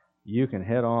you can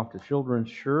head off to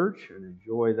Children's Church and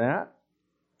enjoy that.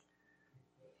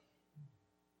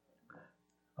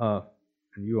 And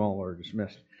you all are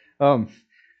dismissed.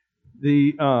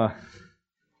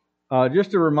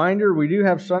 Just a reminder, we do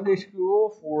have Sunday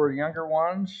school for younger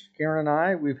ones. Karen and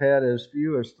I, we've had as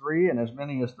few as 3 and as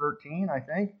many as 13, I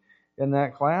think, in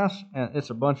that class, and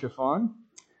it's a bunch of fun.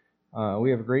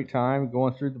 We have a great time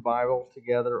going through the Bible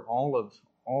together, all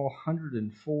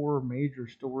 104 major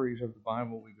stories of the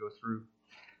Bible we go through.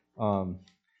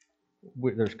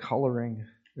 There's coloring,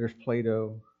 there's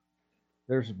Play-Doh,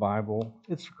 there's the Bible.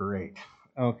 It's great.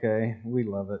 Okay, we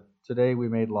love it. Today we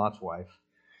made Lot's wife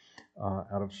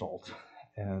out of salt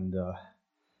and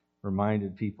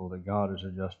reminded people that God is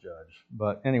a just judge.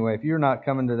 But anyway, if you're not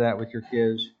coming to that with your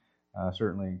kids, I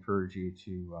certainly encourage you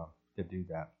to do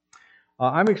that.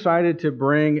 I'm excited to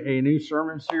bring a new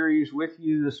sermon series with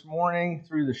you this morning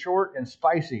through the short and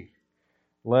spicy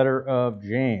letter of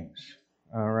James.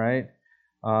 All right.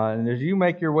 And as you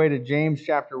make your way to James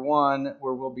chapter 1,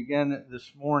 where we'll begin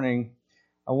this morning,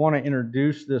 I want to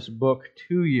introduce this book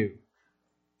to you.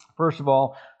 First of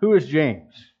all, who is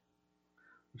James?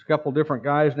 There's a couple different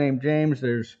guys named James.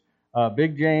 There's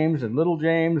Big James and Little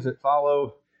James that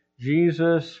follow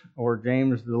Jesus, or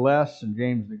James the Less and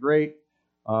James the Great,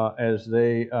 as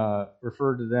they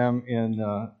refer to them in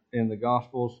the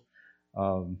Gospels.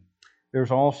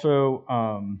 There's also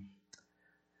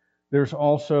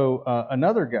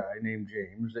another guy named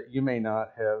James that you may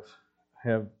not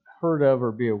have heard of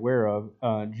or be aware of.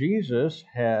 Jesus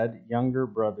had younger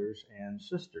brothers and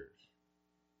sisters.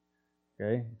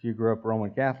 Okay, if you grew up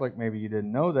Roman Catholic, maybe you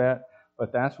didn't know that,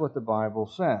 but that's what the Bible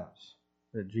says,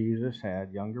 that Jesus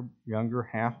had younger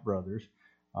half brothers,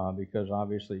 because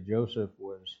obviously Joseph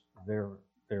was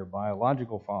their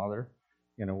biological father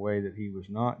in a way that he was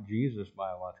not Jesus'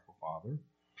 biological father.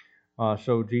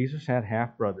 So Jesus had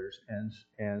half brothers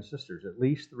and sisters, at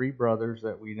least 3 brothers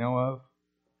that we know of.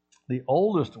 The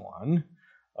oldest one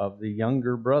of the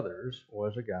younger brothers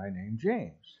was a guy named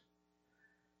James.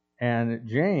 And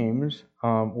James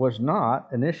was not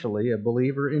initially a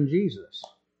believer in Jesus.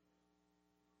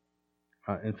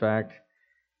 In fact,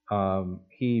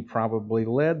 he probably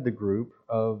led the group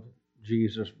of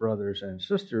Jesus' brothers and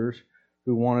sisters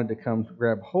who wanted to come to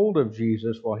grab hold of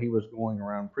Jesus while he was going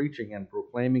around preaching and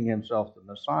proclaiming himself the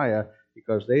Messiah,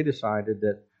 because they decided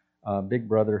that Big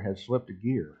Brother had slipped a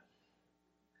gear.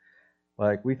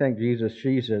 Like, we think Jesus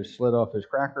has slid off his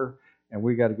cracker, and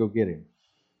we got to go get him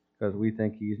because we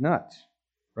think he's nuts,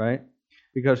 right?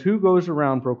 Because who goes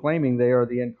around proclaiming they are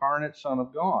the incarnate Son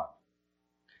of God?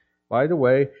 By the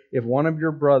way, if one of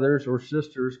your brothers or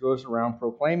sisters goes around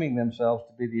proclaiming themselves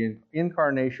to be the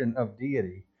incarnation of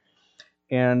deity,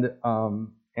 and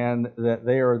that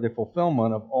they are the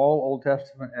fulfillment of all Old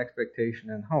Testament expectation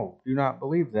and hope, do not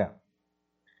believe them.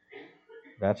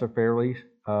 That's a fairly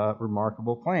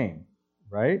remarkable claim,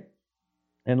 right?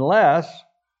 Unless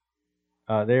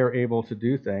they are able to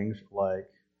do things like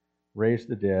raise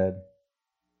the dead,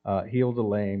 heal the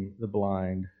lame, the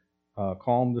blind,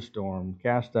 calm the storm,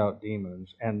 cast out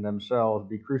demons, and themselves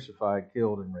be crucified,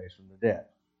 killed, and raised from the dead.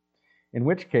 In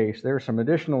which case, there's some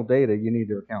additional data you need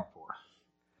to account for,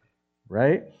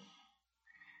 right?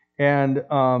 And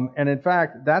in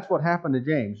fact, that's what happened to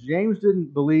James. James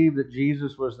didn't believe that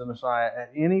Jesus was the Messiah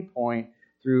at any point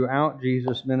throughout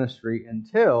Jesus' ministry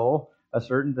until a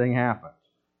certain thing happened.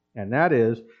 And that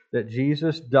is that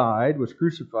Jesus died, was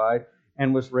crucified,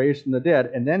 and was raised from the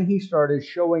dead. And then he started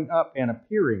showing up and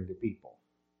appearing to people.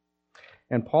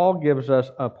 And Paul gives us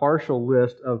a partial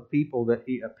list of people that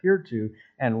he appeared to,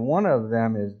 and one of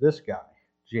them is this guy,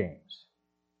 James.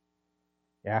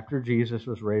 After Jesus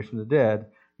was raised from the dead,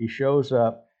 he shows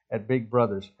up at Big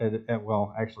Brother's,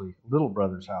 Little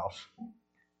Brother's house,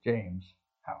 James'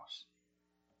 house,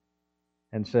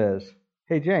 and says,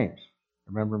 "Hey, James,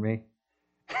 remember me?"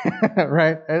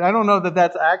 Right? And I don't know that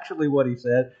that's actually what he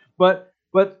said, but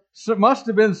it must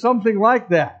have been something like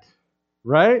that,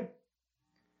 right?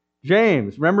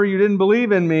 James, remember you didn't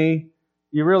believe in me.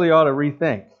 You really ought to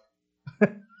rethink,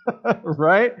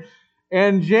 right?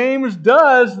 And James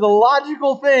does the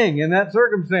logical thing in that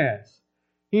circumstance.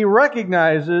 He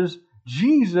recognizes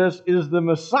Jesus is the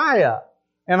Messiah,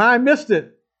 and I missed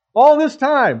it all this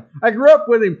time. I grew up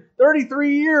with him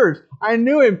 33 years. I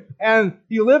knew him, and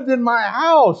he lived in my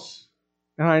house.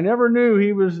 And I never knew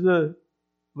he was the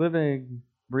living,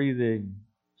 breathing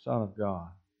Son of God.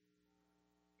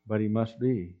 But he must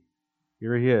be.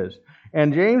 Here he is.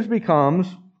 And James becomes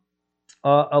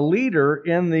a leader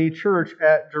in the church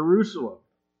at Jerusalem.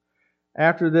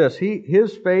 After this,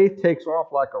 his faith takes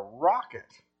off like a rocket,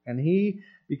 and he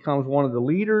becomes one of the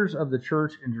leaders of the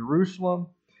church in Jerusalem.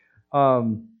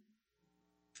 Um,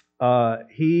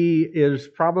 he is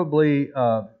probably,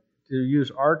 to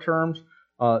use our terms,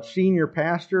 senior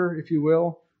pastor, if you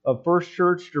will, of First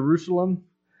Church Jerusalem.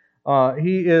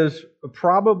 He is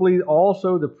probably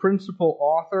also the principal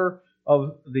author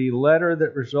of the letter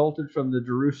that resulted from the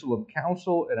Jerusalem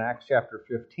Council in Acts chapter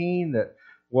 15 that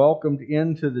welcomed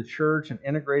into the church and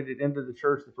integrated into the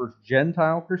church the first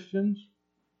Gentile Christians.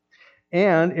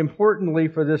 And importantly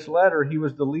for this letter, he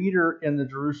was the leader in the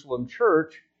Jerusalem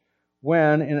church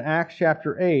when in Acts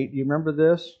chapter 8, do you remember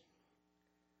this?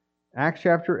 Acts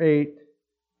chapter 8,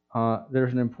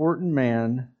 there's an important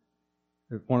man,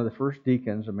 one of the first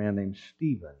deacons, a man named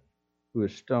Stephen, who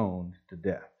is stoned to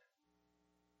death.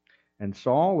 And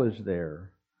Saul is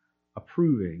there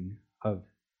approving of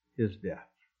his death,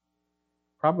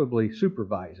 probably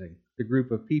supervising the group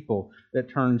of people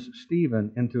that turns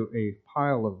Stephen into a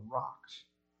pile of rocks.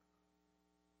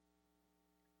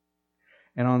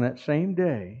 And on that same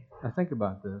day, now think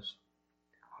about this,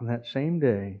 on that same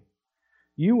day,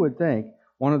 you would think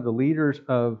one of the leaders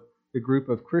of the group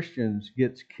of Christians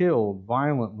gets killed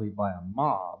violently by a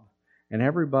mob, and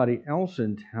everybody else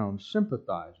in town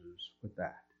sympathizes with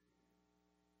that.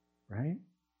 Right?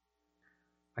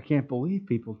 I can't believe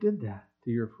people did that to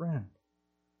your friend.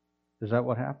 Is that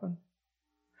what happened?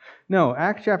 No,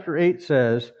 Acts chapter 8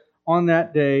 says, on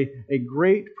that day, a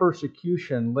great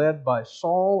persecution led by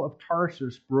Saul of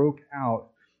Tarsus broke out,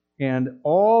 and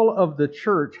all of the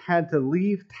church had to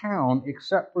leave town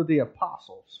except for the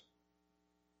apostles.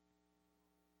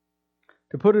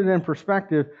 To put it in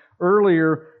perspective,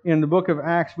 earlier in the book of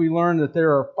Acts, we learned that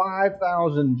there are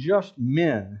 5,000 just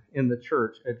men in the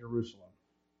church at Jerusalem.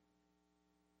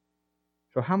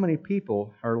 So how many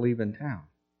people are leaving town?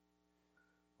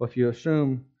 Well, if you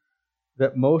assume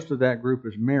that most of that group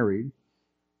is married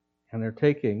and they're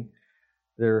taking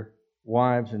their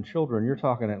wives and children, you're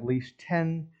talking at least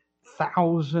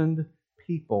 10,000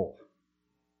 people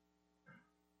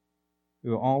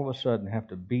who all of a sudden have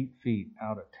to beat feet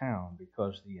out of town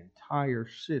because the entire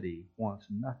city wants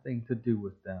nothing to do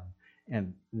with them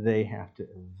and they have to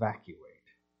evacuate.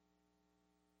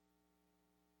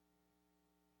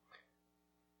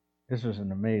 This is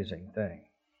an amazing thing.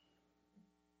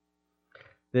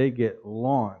 They get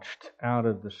launched out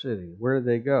of the city. Where do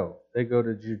they go? They go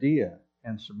to Judea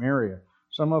and Samaria.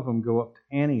 Some of them go up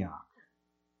to Antioch,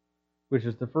 which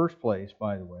is the first place,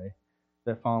 by the way,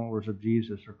 that followers of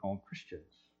Jesus are called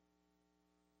Christians.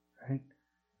 Right?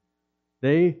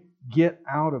 They get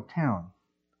out of town.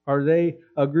 Are they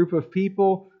a group of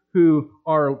people who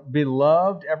are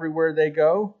beloved everywhere they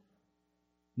go?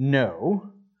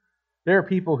 No. There are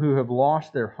people who have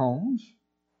lost their homes,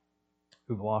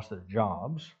 who've lost their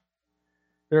jobs.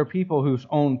 There are people whose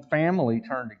own family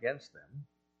turned against them.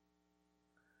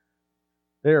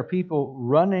 There are people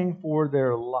running for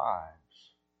their lives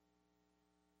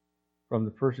from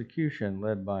the persecution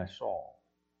led by Saul.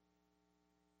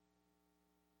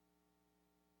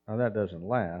 Now that doesn't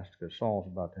last because Saul's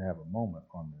about to have a moment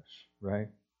on this, right?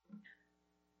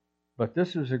 But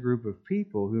this is a group of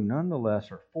people who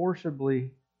nonetheless are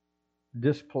forcibly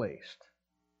displaced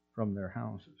from their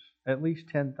houses. At least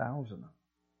 10,000 of them.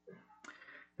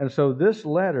 And so this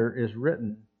letter is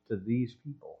written to these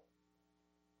people.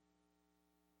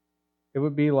 It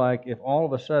would be like if all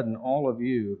of a sudden all of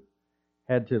you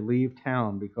had to leave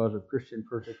town because of Christian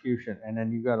persecution, and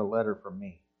then you got a letter from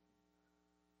me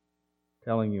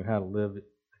telling you how to live the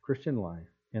Christian life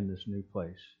in this new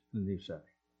place, in the new setting.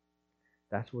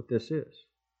 That's what this is.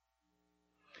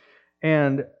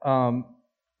 And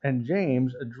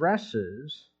James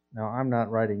addresses, now I'm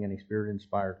not writing any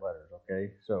Spirit-inspired letters,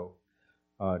 okay? So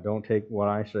don't take what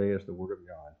I say as the Word of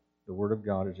God. The Word of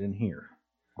God is in here.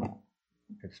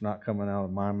 It's not coming out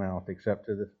of my mouth except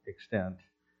to the extent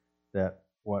that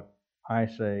what I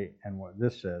say and what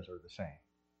this says are the same.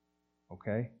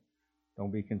 Okay?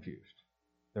 Don't be confused.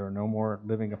 There are no more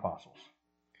living apostles.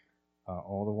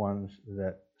 All the ones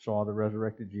that saw the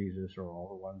resurrected Jesus are all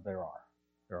the ones there are.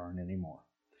 There aren't any more.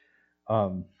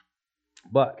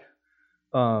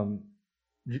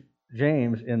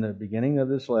 James, in the beginning of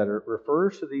this letter,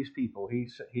 refers to these people. He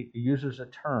uses a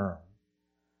term.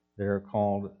 They're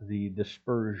called the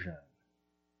dispersion.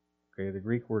 Okay, the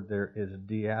Greek word there is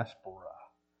diaspora.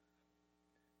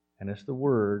 And it's the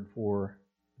word for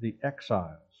the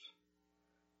exiles.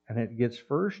 And it gets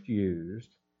first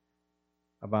used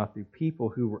about the people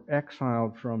who were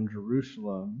exiled from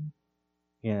Jerusalem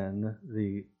in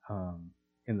the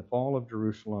fall of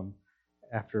Jerusalem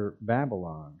after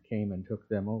Babylon came and took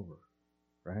them over.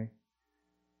 Right?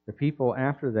 The people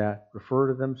after that refer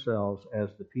to themselves as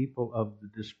the people of the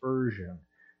dispersion.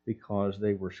 because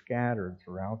they were scattered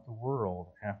throughout the world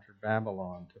after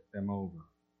Babylon took them over.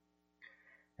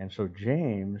 And so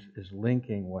James is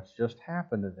linking what's just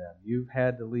happened to them. You've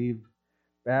had to leave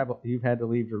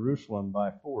Jerusalem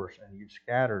by force, and you've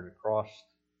scattered across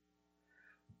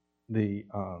the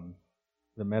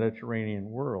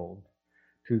Mediterranean world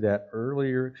to that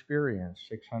earlier experience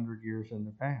 600 years in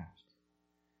the past.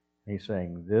 And he's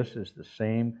saying this is the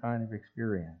same kind of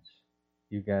experience.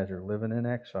 You guys are living in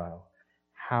exile.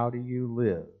 How do you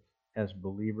live as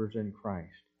believers in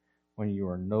Christ when you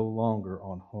are no longer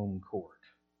on home court?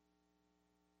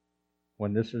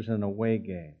 When this is an away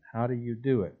game, how do you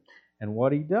do it? And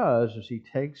what he does is he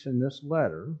takes in this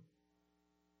letter,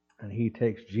 and he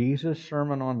takes Jesus'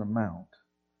 Sermon on the Mount,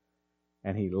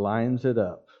 and he lines it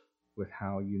up with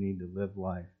how you need to live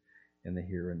life in the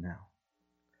here and now.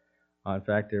 In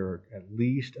fact, there are at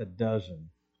least a dozen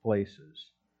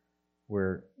places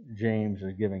where James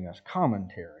is giving us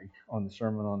commentary on the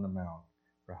Sermon on the Mount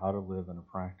for how to live in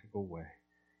a practical way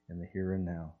in the here and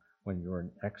now when you're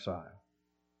in exile,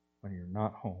 when you're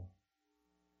not home,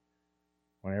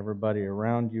 when everybody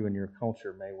around you and your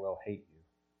culture may well hate you.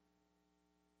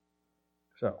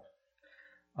 So,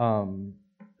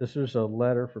 this is a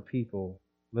letter for people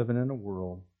living in a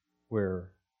world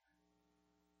where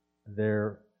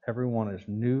everyone is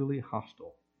newly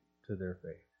hostile to their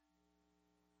faith.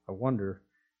 I wonder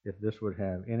if this would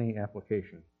have any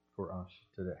application for us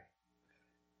today.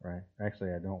 Right?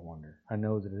 Actually, I don't wonder. I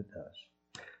know that it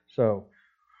does. So,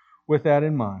 with that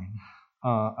in mind,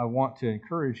 I want to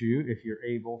encourage you, if you're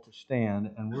able, to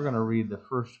stand, and we're going to read the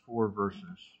first 4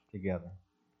 verses together.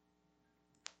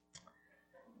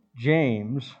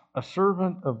 James, a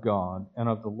servant of God and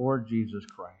of the Lord Jesus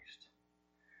Christ,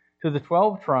 to the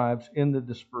 12 tribes in the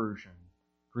dispersion,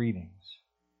 greetings.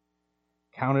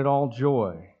 Count it all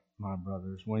joy, my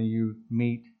brothers, when you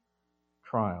meet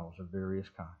trials of various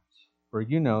kinds. For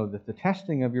you know that the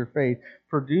testing of your faith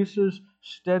produces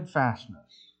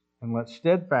steadfastness. And let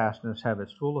steadfastness have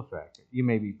its full effect, that you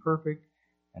may be perfect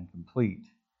and complete,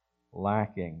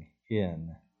 lacking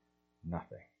in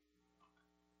nothing.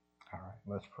 All right,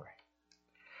 let's pray.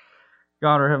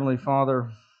 God, our Heavenly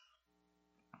Father,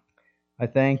 I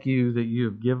thank you that you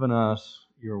have given us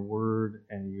your word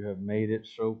and you have made it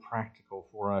so practical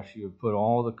for us. You have put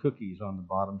all the cookies on the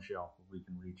bottom shelf if we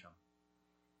can reach them.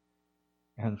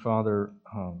 And Father,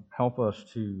 help us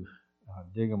to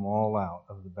dig them all out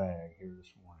of the bag here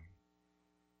this morning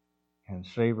and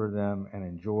savor them and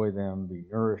enjoy them, be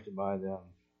nourished by them,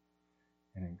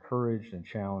 and encouraged and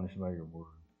challenged by your word.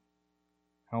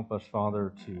 Help us,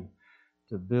 Father,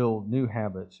 to build new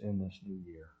habits in this new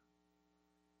year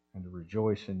and to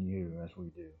rejoice in you as we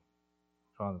do.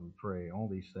 Father, we pray all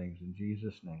these things in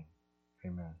Jesus' name.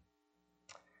 Amen.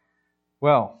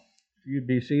 Well, if you'd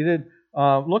be seated.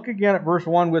 Look again at verse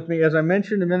 1 with me. As I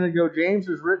mentioned a minute ago, James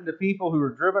was written to people who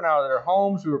were driven out of their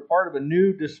homes, who were part of a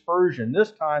new dispersion.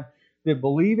 This time, the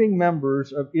believing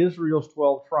members of Israel's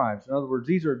 12 tribes. In other words,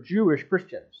 these are Jewish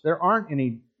Christians. There aren't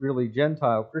any really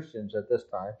Gentile Christians at this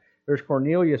time. There's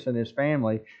Cornelius and his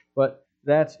family, but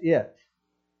that's it.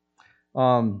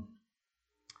 But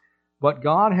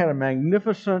God had a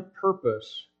magnificent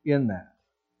purpose in that.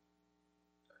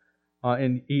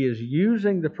 And He is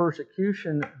using the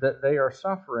persecution that they are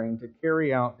suffering to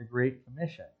carry out the Great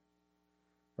Commission.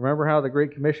 Remember how the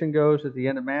Great Commission goes at the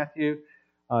end of Matthew?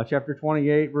 Chapter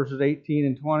 28, verses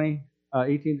 18 to 20.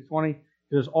 It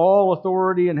says, all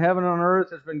authority in heaven and on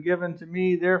earth has been given to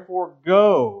me, therefore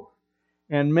go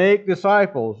and make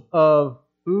disciples of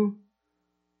who?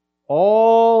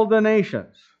 All the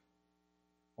nations.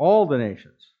 All the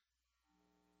nations.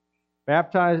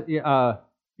 Baptize,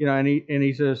 and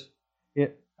he says,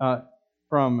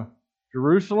 from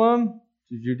Jerusalem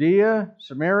to Judea,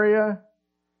 Samaria,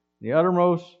 the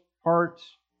uttermost parts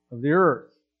of the earth.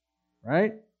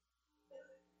 Right?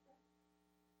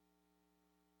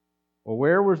 Well,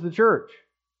 where was the church?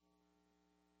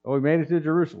 Well, we made it to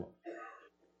Jerusalem.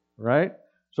 Right?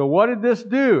 So what did this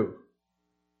do?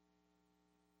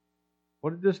 What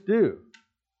did this do?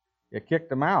 It kicked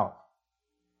them out.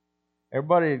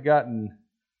 Everybody had gotten,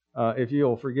 if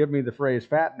you'll forgive me the phrase,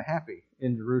 fat and happy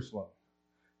in Jerusalem.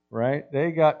 Right? They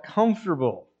got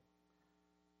comfortable.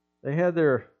 They had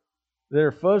their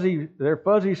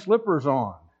fuzzy slippers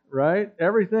on. Right?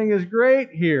 Everything is great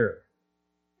here.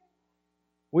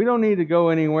 We don't need to go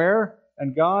anywhere.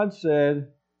 And God said,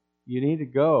 you need to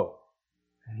go.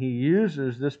 And He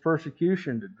uses this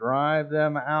persecution to drive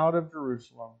them out of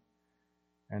Jerusalem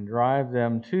and drive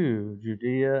them to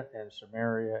Judea and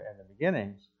Samaria and the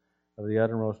beginnings of the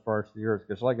uttermost parts of the earth.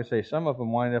 Because like I say, some of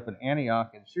them wind up in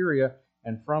Antioch in Syria,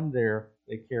 and from there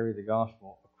they carry the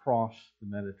gospel across the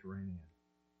Mediterranean,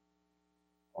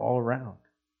 all around.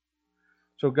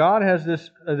 So God has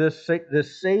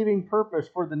this saving purpose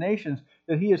for the nations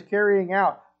that He is carrying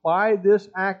out by this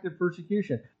act of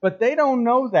persecution. But they don't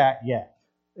know that yet.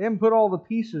 They haven't put all the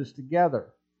pieces together.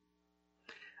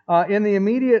 In the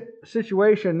immediate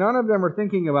situation, none of them are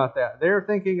thinking about that. They're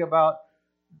thinking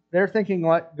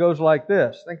goes like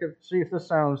this. See if this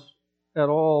sounds at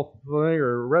all familiar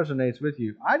or resonates with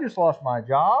you. I just lost my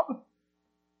job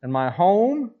and my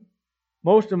home,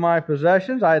 most of my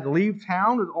possessions. I had to leave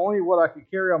town with only what I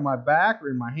could carry on my back or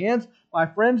in my hands. My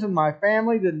friends and my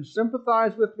family didn't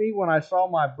sympathize with me when I saw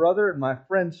my brother and my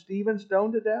friend Stephen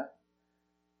stoned to death.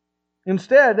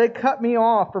 Instead, they cut me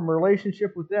off from a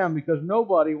relationship with them because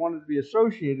nobody wanted to be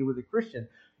associated with a Christian.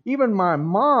 Even my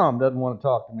mom doesn't want to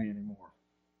talk to me anymore.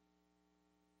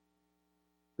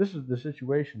 This is the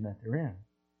situation that they're in.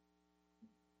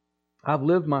 I've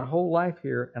lived my whole life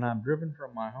here and I'm driven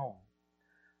from my home.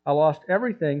 I lost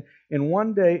everything in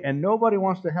one day and nobody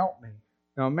wants to help me.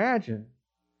 Now imagine,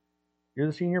 you're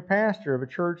the senior pastor of a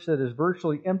church that is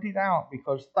virtually emptied out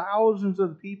because thousands of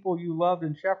the people you loved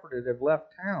and shepherded have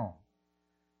left town,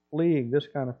 fleeing this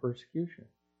kind of persecution.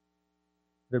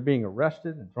 They're being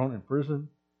arrested and thrown in prison.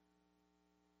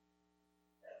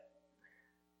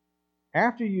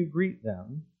 After you greet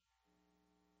them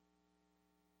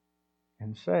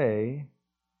and say,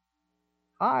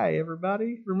 "Hi,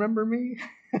 everybody, remember me?"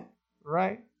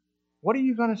 Right? What are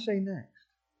you going to say next?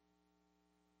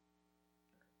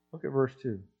 Look at verse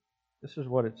 2. This is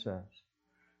what it says.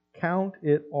 "Count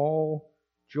it all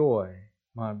joy,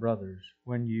 my brothers,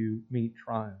 when you meet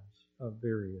trials of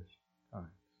various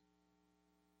kinds."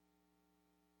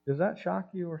 Does that shock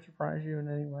you or surprise you in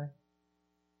any way?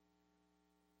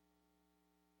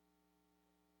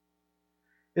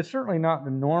 It's certainly not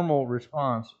the normal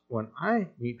response when I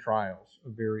meet trials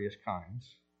of various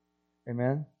kinds.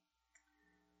 Amen?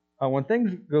 When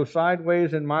things go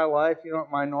sideways in my life, you know what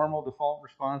my normal default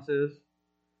response is?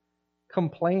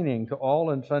 Complaining to all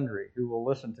and sundry who will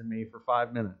listen to me for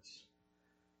 5 minutes.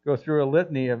 Go through a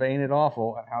litany of ain't it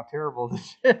awful and how terrible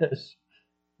this is.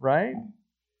 Right?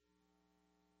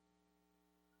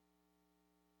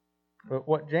 But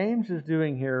what James is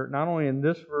doing here, not only in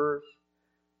this verse,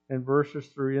 in verses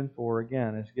 3 and 4,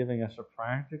 again, is giving us a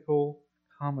practical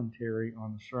commentary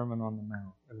on the Sermon on the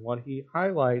Mount. And what he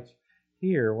highlights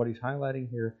here, what he's highlighting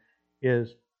here,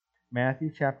 is Matthew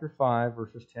chapter 5,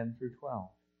 verses 10 through 12,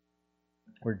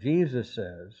 where Jesus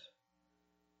says,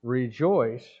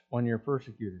 "Rejoice when you're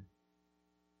persecuted,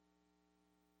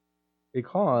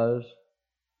 because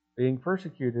being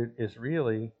persecuted is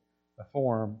really a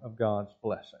form of God's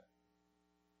blessing."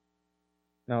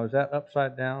 Now, is that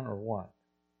upside down or what?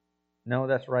 No,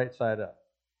 that's right side up.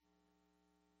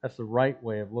 That's the right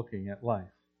way of looking at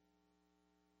life.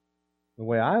 The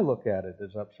way I look at it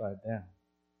is upside down.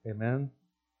 Amen?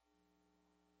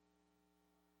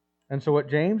 And so what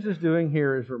James is doing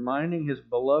here is reminding his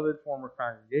beloved former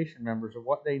congregation members of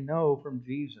what they know from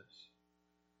Jesus.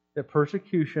 That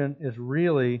persecution is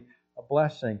really a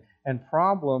blessing, and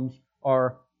problems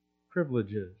are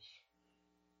privileges.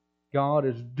 God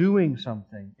is doing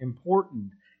something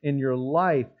important in your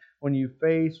life when you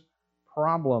face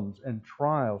problems and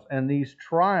trials. And these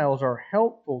trials are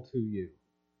helpful to you.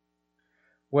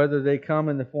 Whether they come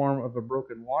in the form of a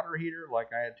broken water heater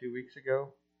like I had 2 weeks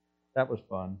ago. That was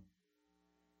fun.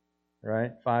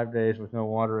 Right? 5 days with no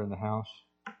water in the house.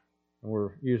 And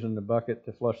we're using the bucket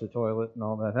to flush the toilet and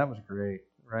all that. That was great.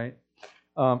 Right?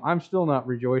 I'm still not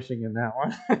rejoicing in that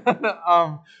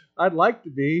one. I'd like to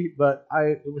be, but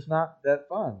it was not that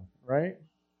fun. Right?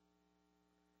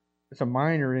 It's a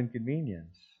minor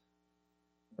inconvenience.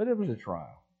 But it was a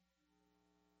trial.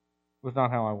 It was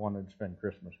not how I wanted to spend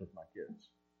Christmas with my kids.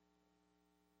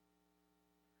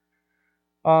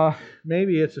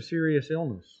 Maybe it's a serious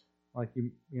illness. Like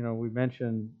we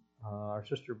mentioned, our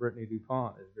sister Brittany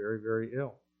DuPont is very, very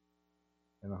ill.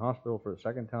 In the hospital for the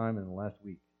second time in the last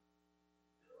week.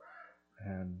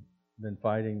 And been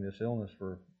fighting this illness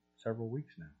for several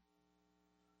weeks now.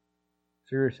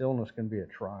 Serious illness can be a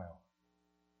trial.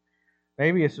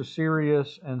 Maybe it's a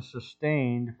serious and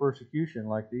sustained persecution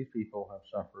like these people have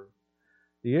suffered.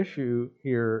 The issue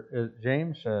here, as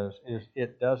James says, is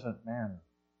it doesn't matter.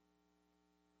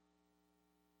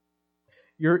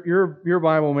 Your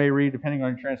Bible may read, depending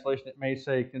on your translation, it may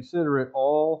say, "Consider it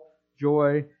all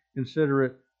joy, consider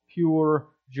it pure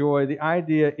joy." The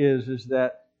idea is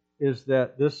that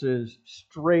this is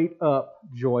straight up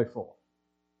joyful.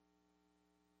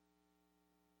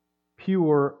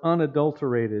 Pure,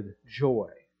 unadulterated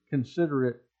joy. Consider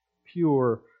it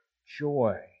pure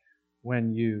joy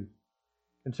when you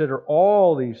Consider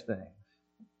all these things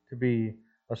to be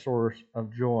a source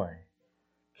of joy,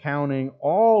 counting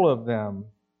all of them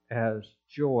as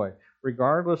joy.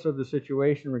 Regardless of the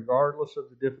situation, regardless of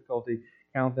the difficulty,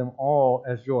 count them all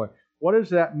as joy. What does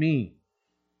that mean?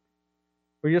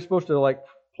 We're just supposed to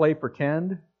play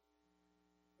pretend?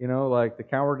 Like the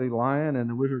Cowardly Lion and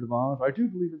the Wizard of Oz. I do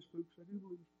believe in spooks. I do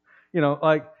believe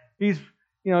in... he's,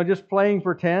 just playing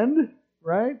pretend,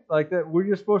 right? Like that. We're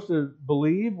just supposed to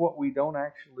believe what we don't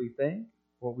actually think,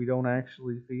 what we don't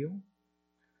actually feel.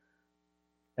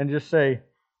 And just say,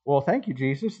 well, thank you,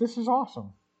 Jesus. This is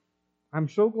awesome. I'm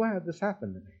so glad this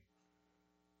happened to me.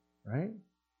 Right?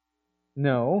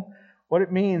 No. What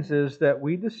it means is that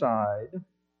we decide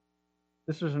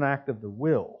this is an act of the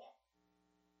will.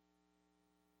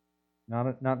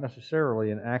 Not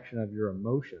necessarily an action of your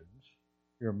emotions.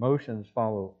 Your emotions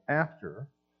follow after.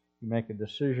 You make a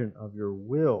decision of your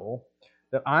will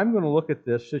that I'm going to look at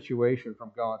this situation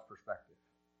from God's perspective.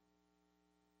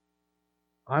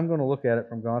 I'm going to look at it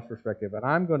from God's perspective, and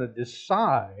I'm going to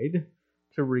decide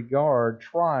to regard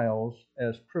trials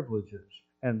as privileges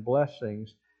and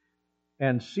blessings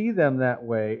and see them that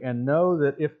way and know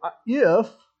that if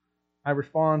I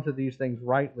respond to these things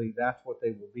rightly, that's what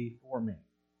they will be for me.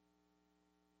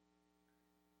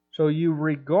 So you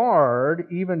regard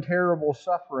even terrible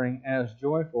suffering as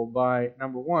joyful by,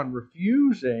 number one,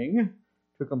 refusing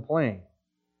to complain.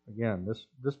 Again,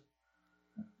 this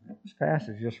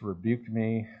passage just rebuked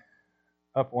me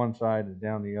up one side and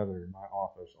down the other in my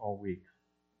office all week.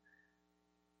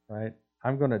 Right?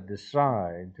 I'm going to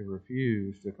decide to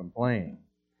refuse to complain.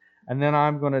 And then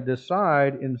I'm going to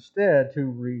decide instead to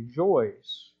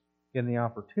rejoice in the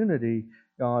opportunity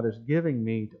God is giving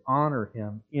me to honor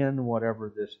Him in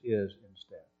whatever this is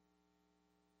instead.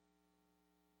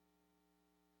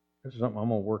 This is something I'm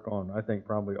going to work on, I think,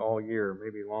 probably all year,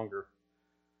 maybe longer.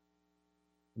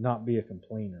 Not be a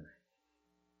complainer.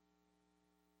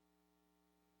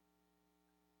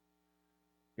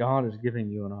 God is giving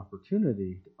you an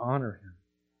opportunity to honor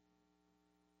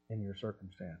Him in your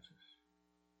circumstances.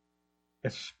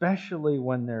 Especially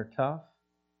when they're tough.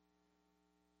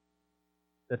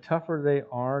 The tougher they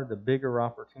are, the bigger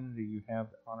opportunity you have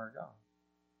to honor God.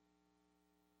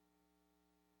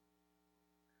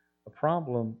 A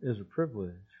problem is a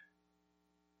privilege.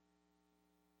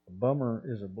 A bummer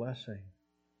is a blessing.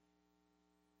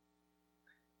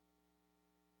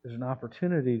 There's an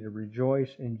opportunity to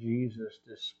rejoice in Jesus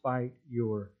despite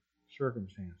your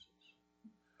circumstances.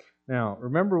 Now,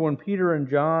 remember when Peter and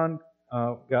John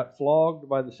got flogged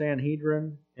by the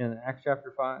Sanhedrin in Acts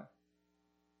chapter 5?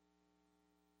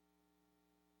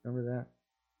 Remember that?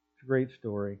 It's a great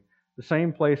story. The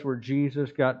same place where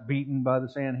Jesus got beaten by the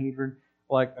Sanhedrin,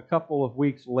 like a couple of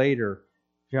weeks later,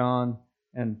 John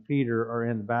and Peter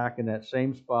are back in that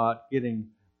same spot getting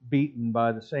beaten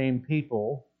by the same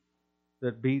people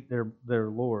that beat their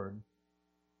Lord.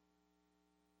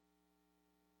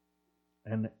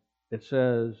 And it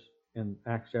says in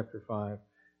Acts chapter 5,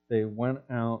 they went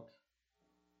out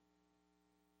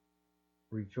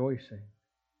rejoicing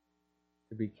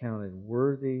to be counted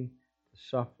worthy to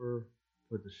suffer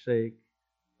for the sake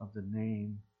of the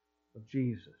name of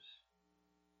Jesus.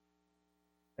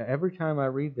 Now, every time I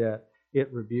read that,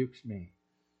 it rebukes me.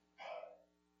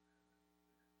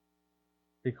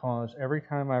 Because every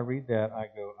time I read that, I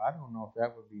go, I don't know if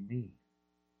that would be me.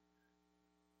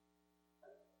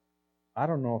 I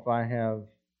don't know if I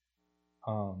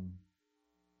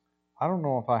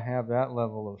have that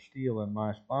level of steel in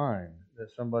my spine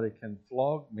that somebody can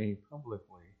flog me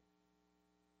publicly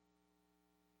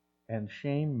and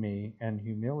shame me and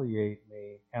humiliate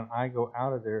me, and I go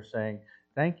out of there saying,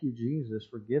 thank you, Jesus,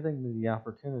 for giving me the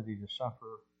opportunity to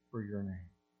suffer for your name.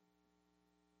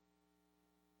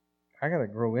 I got to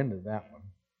grow into that one.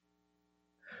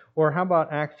 Or how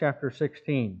about Acts chapter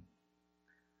 16?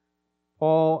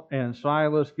 Paul and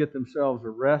Silas get themselves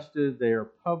arrested. They are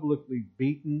publicly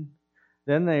beaten.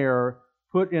 Then they are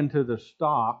put into the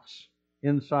stocks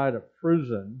inside a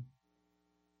prison,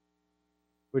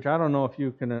 which I don't know if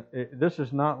you can... This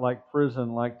is not like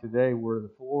prison like today where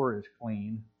the floor is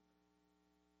clean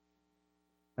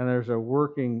and there's a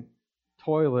working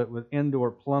toilet with indoor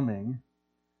plumbing.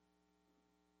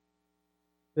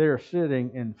 They are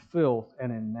sitting in filth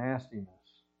and in nastiness.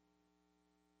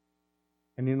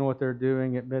 And you know what they're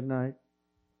doing at midnight?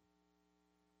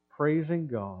 Praising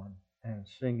God and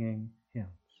singing hymns.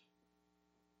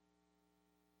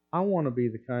 I want to be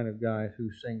the kind of guy who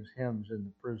sings hymns in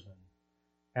the prison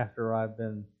after I've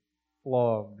been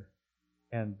flogged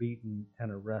and beaten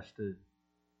and arrested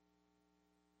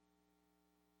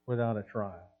without a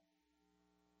trial.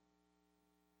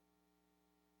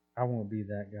 I want to be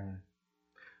that guy.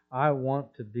 I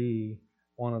want to be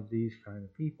one of these kind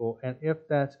of people. And if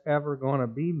that's ever going to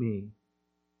be me,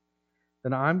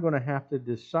 then I'm going to have to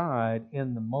decide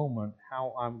in the moment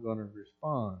how I'm going to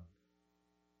respond.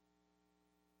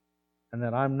 And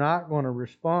that I'm not going to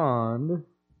respond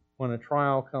when a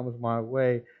trial comes my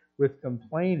way with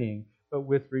complaining, but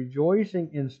with rejoicing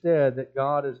instead that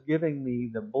God is giving me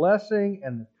the blessing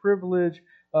and the privilege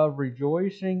of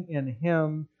rejoicing in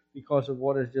Him because of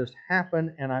what has just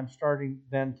happened, and I'm starting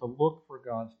then to look for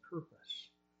God's purpose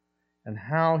and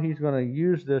how He's going to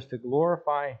use this to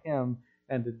glorify Him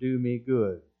and to do me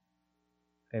good.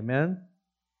 Amen?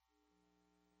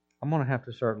 I'm going to have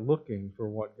to start looking for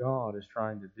what God is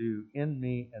trying to do in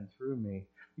me and through me.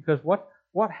 Because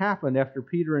what happened after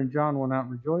Peter and John went out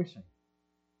rejoicing?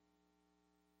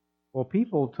 Well,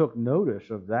 people took notice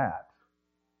of that,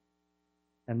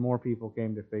 and more people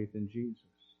came to faith in Jesus.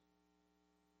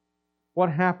 What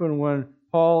happened when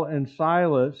Paul and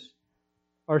Silas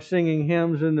are singing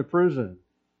hymns in the prison?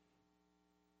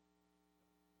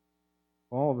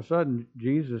 All of a sudden,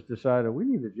 Jesus decided, we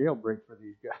need a jailbreak for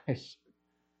these guys.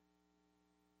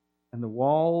 And the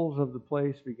walls of the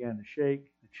place began to shake.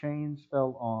 The chains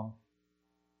fell off.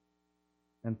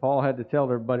 And Paul had to tell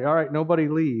everybody, all right, nobody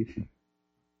leave.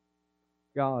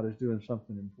 God is doing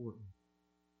something important.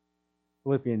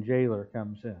 Philippian jailer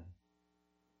comes in.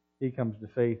 He comes to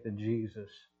faith in Jesus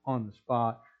on the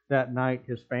spot. That night,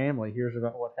 his family hears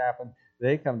about what happened.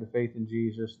 They come to faith in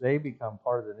Jesus. They become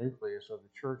part of the nucleus of the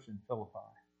church in Philippi.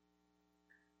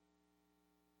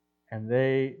 And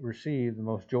they receive the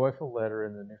most joyful letter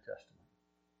in the New Testament.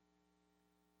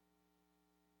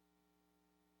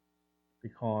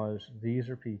 Because these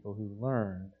are people who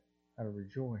learned how to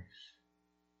rejoice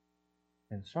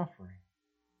in suffering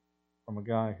from a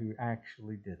guy who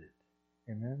actually did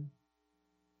it. Amen?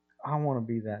 I want to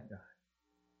be that guy.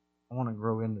 I want to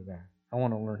grow into that. I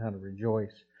want to learn how to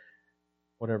rejoice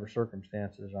whatever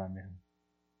circumstances I'm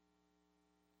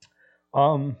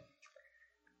in.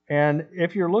 And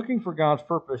if you're looking for God's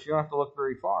purpose, you don't have to look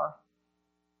very far,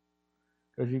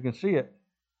 because you can see it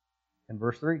in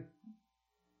verse 3.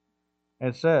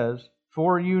 It says,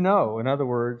 for you know, in other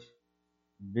words,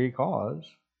 because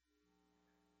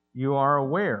you are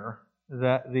aware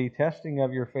that the testing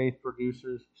of your faith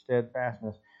produces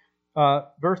steadfastness.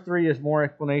 Verse 3 is more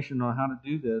explanation on how to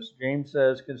do this. James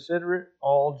says, consider it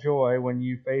all joy when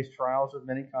you face trials of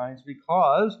many kinds,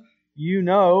 because you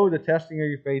know the testing of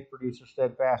your faith produces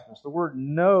steadfastness. The word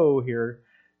know here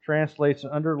translates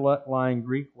an underlying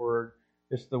Greek word.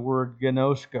 It's the word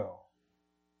gnosko,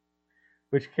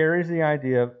 which carries the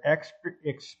idea of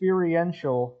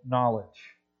experiential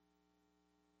knowledge.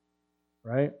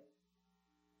 Right?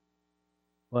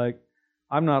 Like,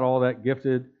 I'm not all that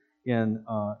gifted in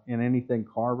anything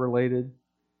car related.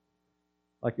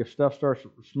 Like if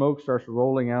smoke starts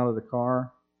rolling out of the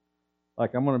car,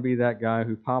 like I'm going to be that guy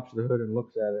who pops the hood and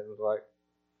looks at it and was like,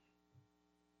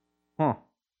 huh.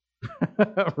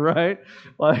 Right?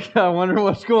 Like, I wonder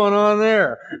what's going on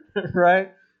there.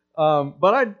 Right?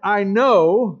 But I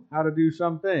know how to do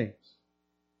some things.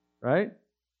 Right?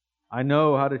 I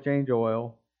know how to change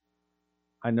oil.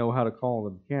 I know how to call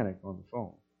the mechanic on the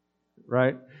phone.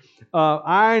 Right?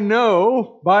 I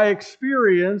know by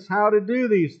experience how to do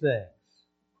these things.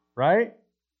 Right?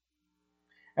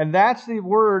 And that's the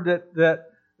word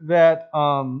that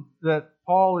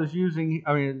Paul is using.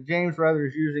 I mean, James rather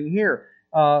is using here.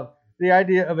 The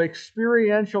idea of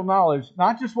experiential knowledge,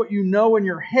 not just what you know in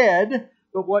your head,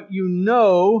 but what you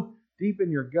know deep in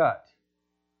your gut.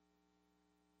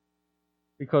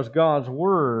 Because God's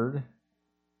word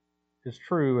is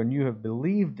true, and you have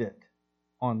believed it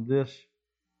on this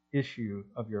issue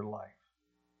of your life.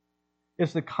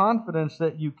 It's the confidence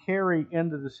that you carry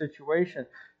into the situation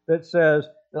that says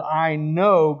that I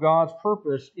know God's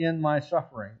purpose in my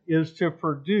suffering is to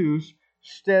produce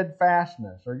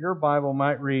steadfastness. Or your Bible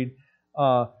might read,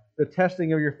 the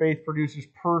testing of your faith produces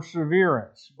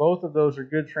perseverance. Both of those are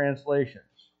good translations.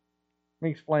 Let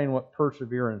me explain what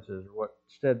perseverance is, or what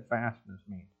steadfastness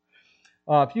means.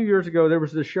 A few years ago, there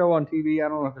was this show on TV. I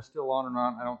don't know if it's still on or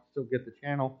not. I don't still get the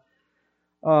channel.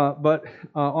 But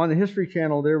on the History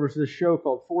Channel, there was this show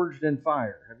called Forged in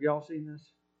Fire. Have you all seen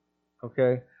this?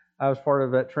 Okay. I was part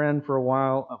of that trend for a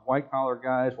while of white-collar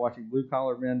guys watching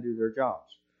blue-collar men do their jobs,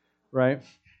 right?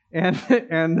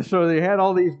 And so they had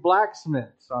all these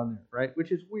blacksmiths on there, right?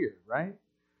 Which is weird, right?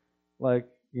 Like,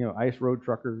 ice road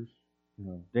truckers,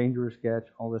 dangerous catch,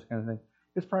 all this kind of thing.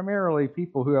 It's primarily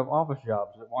people who have office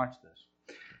jobs that watch this.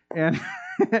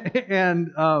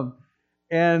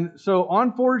 And so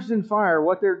on Forged in Fire,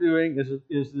 what they're doing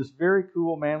is this very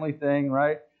cool, manly thing,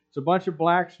 right? It's a bunch of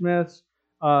blacksmiths.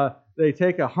 They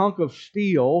take a hunk of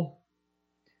steel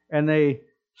and they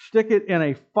stick it in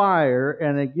a fire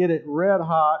and they get it red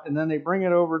hot, and then they bring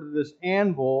it over to this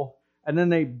anvil and then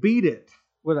they beat it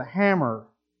with a hammer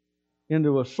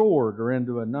into a sword or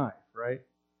into a knife, right?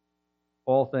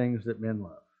 All things that men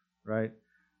love, right?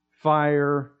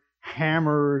 Fire,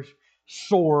 hammers,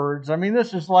 swords. I mean,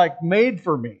 this is like made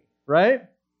for me, right?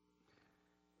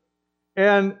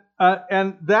 And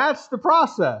that's the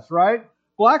process, right?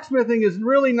 Blacksmithing is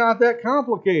really not that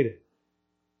complicated.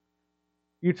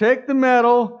 You take the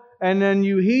metal and then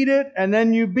you heat it and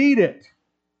then you beat it.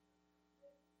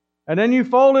 And then you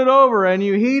fold it over and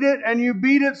you heat it and you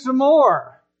beat it some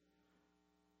more.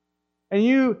 And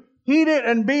you heat it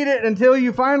and beat it until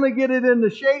you finally get it in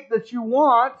the shape that you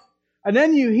want. And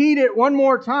then you heat it one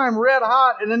more time red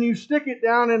hot, and then you stick it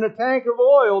down in a tank of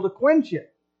oil to quench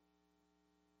it.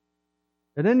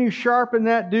 And then you sharpen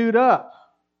that dude up.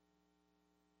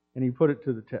 And you put it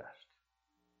to the test.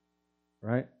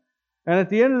 Right? And at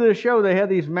the end of the show, they had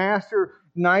these master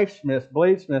knifesmiths,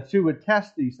 bladesmiths, who would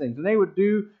test these things. And they would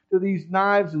do to these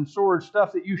knives and swords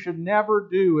stuff that you should never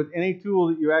do with any tool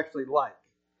that you actually like.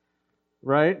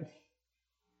 Right?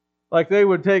 Like they'd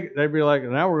be like,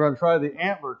 now we're going to try the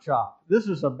antler chop. This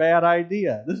is a bad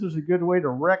idea. This is a good way to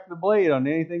wreck the blade on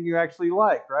anything you actually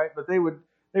like, right? But they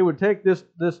would take this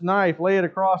knife, lay it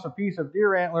across a piece of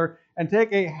deer antler, and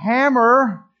take a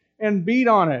hammer and beat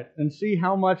on it and see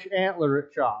how much antler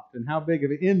it chopped and how big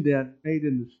of an indent it made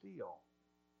in the steel.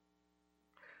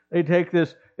 They take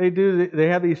this, they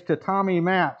have these tatami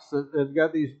mats that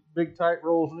got these big tight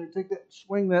rolls, and they take that,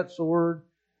 swing that sword.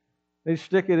 They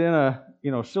stick it in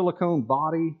a silicone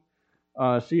body,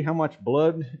 see how much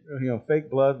blood, fake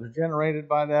blood was generated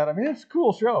by that. I mean, it's a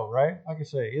cool show, right? Like I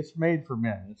say, it's made for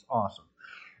men. It's awesome.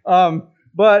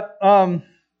 But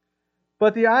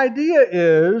the idea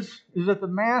is that the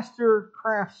master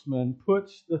craftsman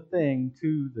puts the thing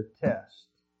to the test.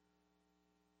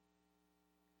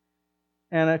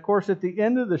 And of course, at the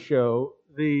end of the show,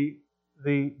 the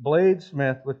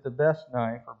bladesmith with the best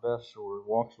knife or best sword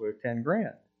walks away with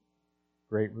 $10,000.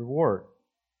 Great reward.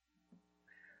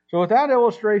 So with that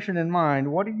illustration in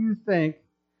mind, what do you think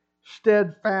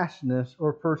steadfastness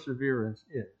or perseverance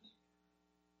is?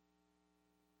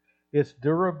 It's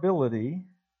durability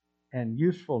and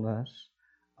usefulness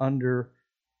under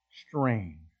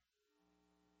strain.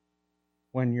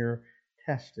 When you're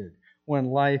tested, when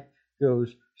life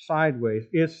goes sideways.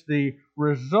 It's the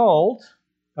result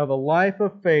of a life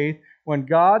of faith when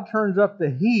God turns up the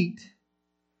heat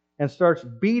and starts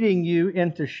beating you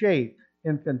into shape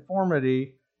in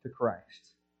conformity to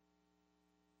Christ.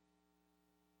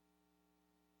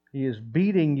 He is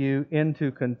beating you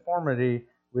into conformity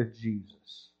with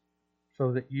Jesus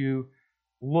so that you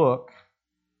look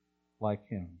like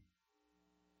Him.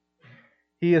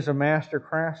 He is a master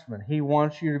craftsman. He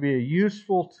wants you to be a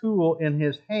useful tool in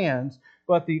His hands,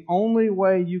 but the only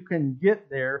way you can get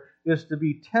there is to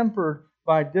be tempered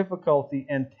by difficulty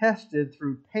and tested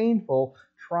through painful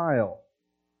trial.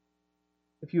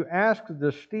 If you ask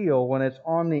the steel when it's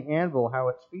on the anvil how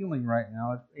it's feeling right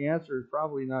now, the answer is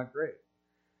probably not great.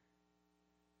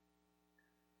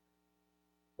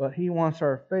 But He wants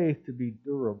our faith to be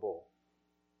durable,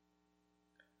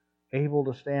 able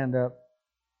to stand up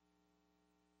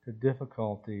to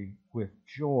difficulty with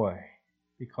joy,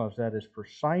 because that is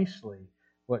precisely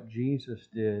what Jesus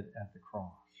did at the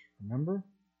cross. Remember?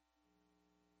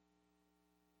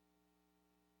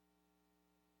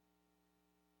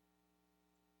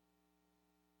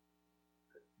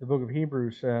 The book of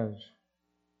Hebrews says,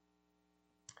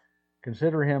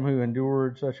 "Consider Him who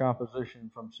endured such opposition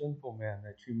from sinful men,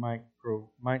 that you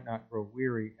might not grow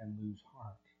weary and lose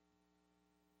heart."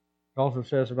 It also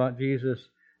says about Jesus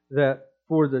that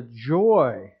for the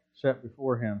joy set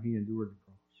before Him, He endured the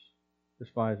cross,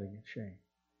 despising its shame.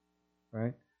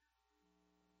 Right?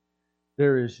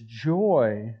 There is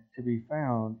joy to be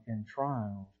found in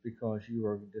trials because you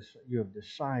have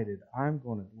decided, I'm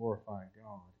going to glorify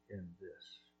God in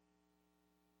this.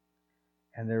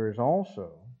 And there is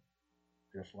also,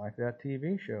 just like that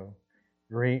TV show,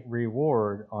 great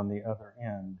reward on the other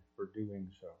end for doing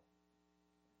so.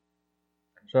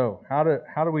 So how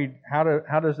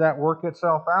does that work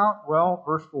itself out? Well,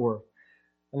 verse 4.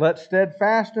 Let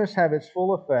steadfastness have its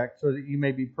full effect, so that you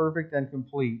may be perfect and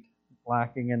complete,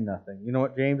 lacking in nothing. You know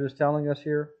what James is telling us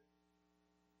here?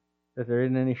 That there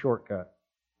isn't any shortcut.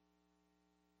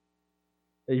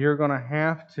 That you're going to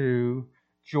have to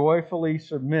joyfully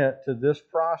submit to this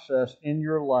process in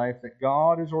your life that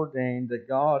God has ordained, that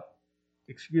God,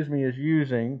 is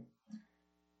using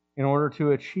in order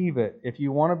to achieve it. If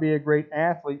you want to be a great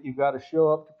athlete, you've got to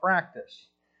show up to practice.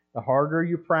 The harder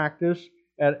you practice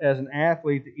as an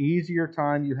athlete, the easier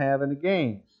time you have in the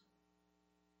games.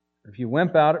 If you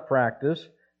wimp out at practice,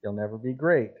 you'll never be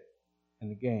great in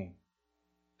the game.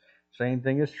 Same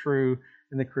thing is true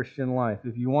in the Christian life.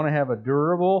 If you want to have a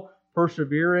durable,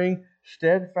 persevering,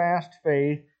 steadfast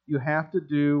faith, you have to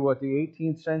do what the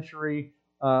 18th century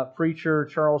preacher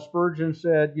Charles Spurgeon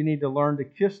said: you need to learn to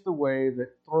kiss the wave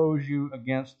that throws you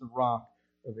against the rock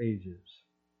of ages.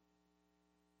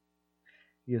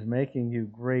 He is making you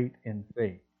great in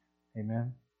faith.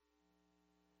 Amen.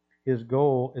 His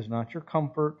goal is not your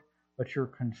comfort, but your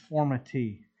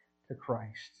conformity to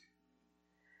Christ.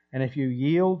 And if you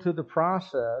yield to the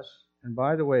process, and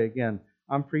by the way, again,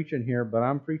 I'm preaching here, but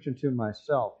I'm preaching to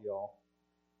myself, y'all.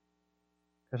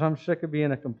 Because I'm sick of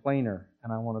being a complainer,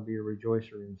 and I want to be a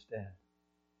rejoicer instead.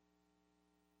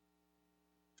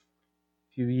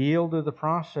 If you yield to the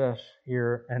process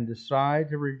here and decide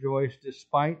to rejoice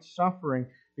despite suffering,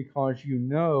 because you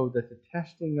know that the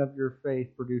testing of your faith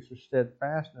produces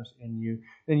steadfastness in you,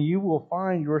 then you will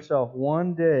find yourself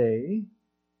one day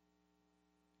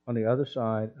on the other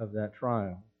side of that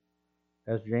trial.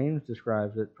 As James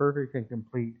describes it, perfect and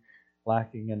complete,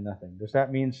 lacking in nothing. Does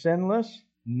that mean sinless?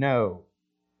 No.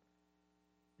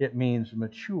 It means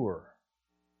mature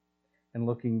and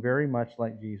looking very much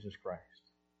like Jesus Christ.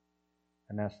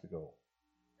 And that's the goal.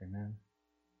 Amen.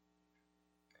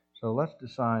 So let's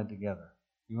decide together,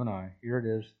 you and I, here it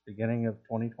is, beginning of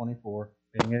 2024,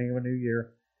 beginning of a new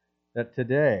year, that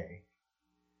today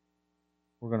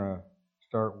we're going to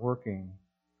start working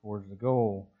towards the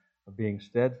goal of being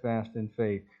steadfast in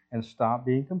faith and stop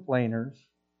being complainers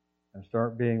and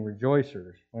start being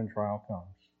rejoicers when trial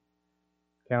comes.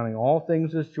 Counting all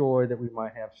things as joy that we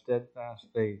might have steadfast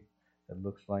faith that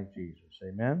looks like Jesus.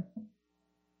 Amen?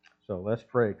 So let's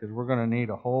pray, because we're going to need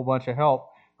a whole bunch of help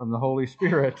from the Holy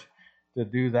Spirit to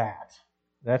do that.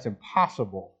 That's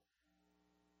impossible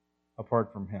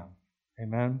apart from Him.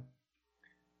 Amen?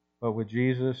 But with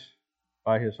Jesus,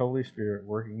 by His Holy Spirit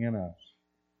working in us,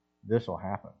 this will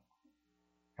happen.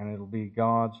 And it'll be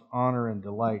God's honor and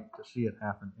delight to see it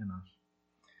happen in us.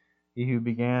 He who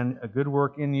began a good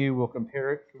work in you will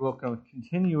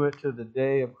continue it to the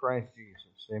day of Christ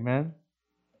Jesus. Amen?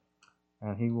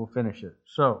 And He will finish it.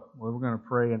 So, we're going to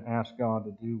pray and ask God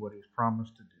to do what He's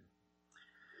promised to do.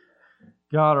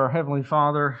 God, our Heavenly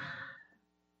Father,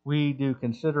 we do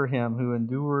consider Him who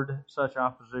endured such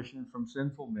opposition from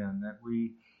sinful men that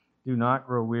we do not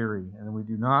grow weary and we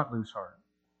do not lose heart.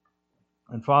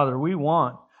 And Father, we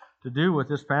want to do what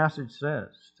this passage says,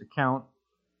 to count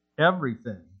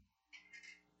everything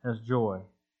as joy.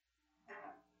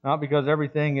 Not because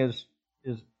everything is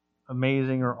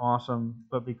amazing or awesome,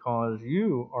 but because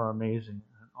you are amazing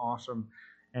and awesome,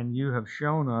 and you have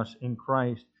shown us in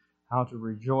Christ how to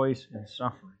rejoice in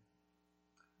suffering.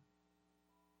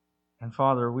 And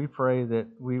Father, we pray that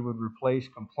we would replace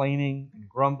complaining and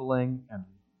grumbling and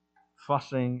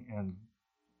fussing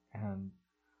and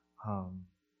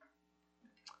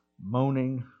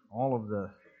moaning, all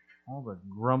the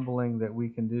grumbling that we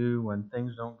can do when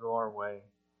things don't go our way,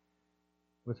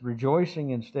 with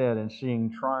rejoicing instead and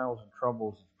seeing trials and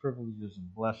troubles as privileges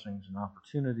and blessings and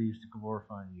opportunities to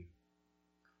glorify you.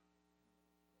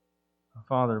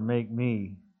 Father, make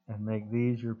me and make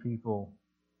these your people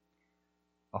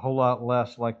a whole lot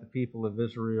less like the people of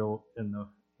Israel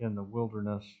in the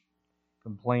wilderness,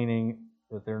 complaining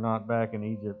that they're not back in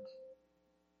Egypt,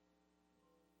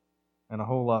 and a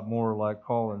whole lot more like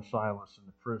Paul and Silas in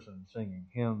the prison singing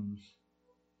hymns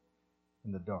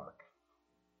in the dark.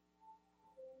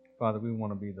 Father, we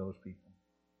want to be those people.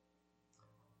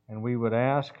 And we would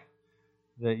ask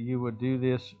that you would do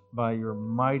this by your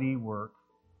mighty work,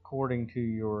 according to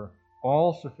your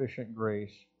all-sufficient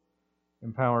grace,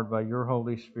 empowered by your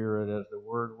Holy Spirit as the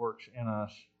Word works in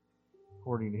us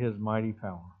according to His mighty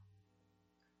power.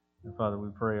 And Father, we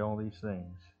pray all these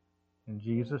things in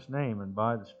Jesus' name and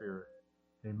by the Spirit.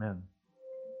 Amen.